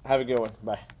 guys. Have a good one.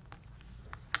 Bye.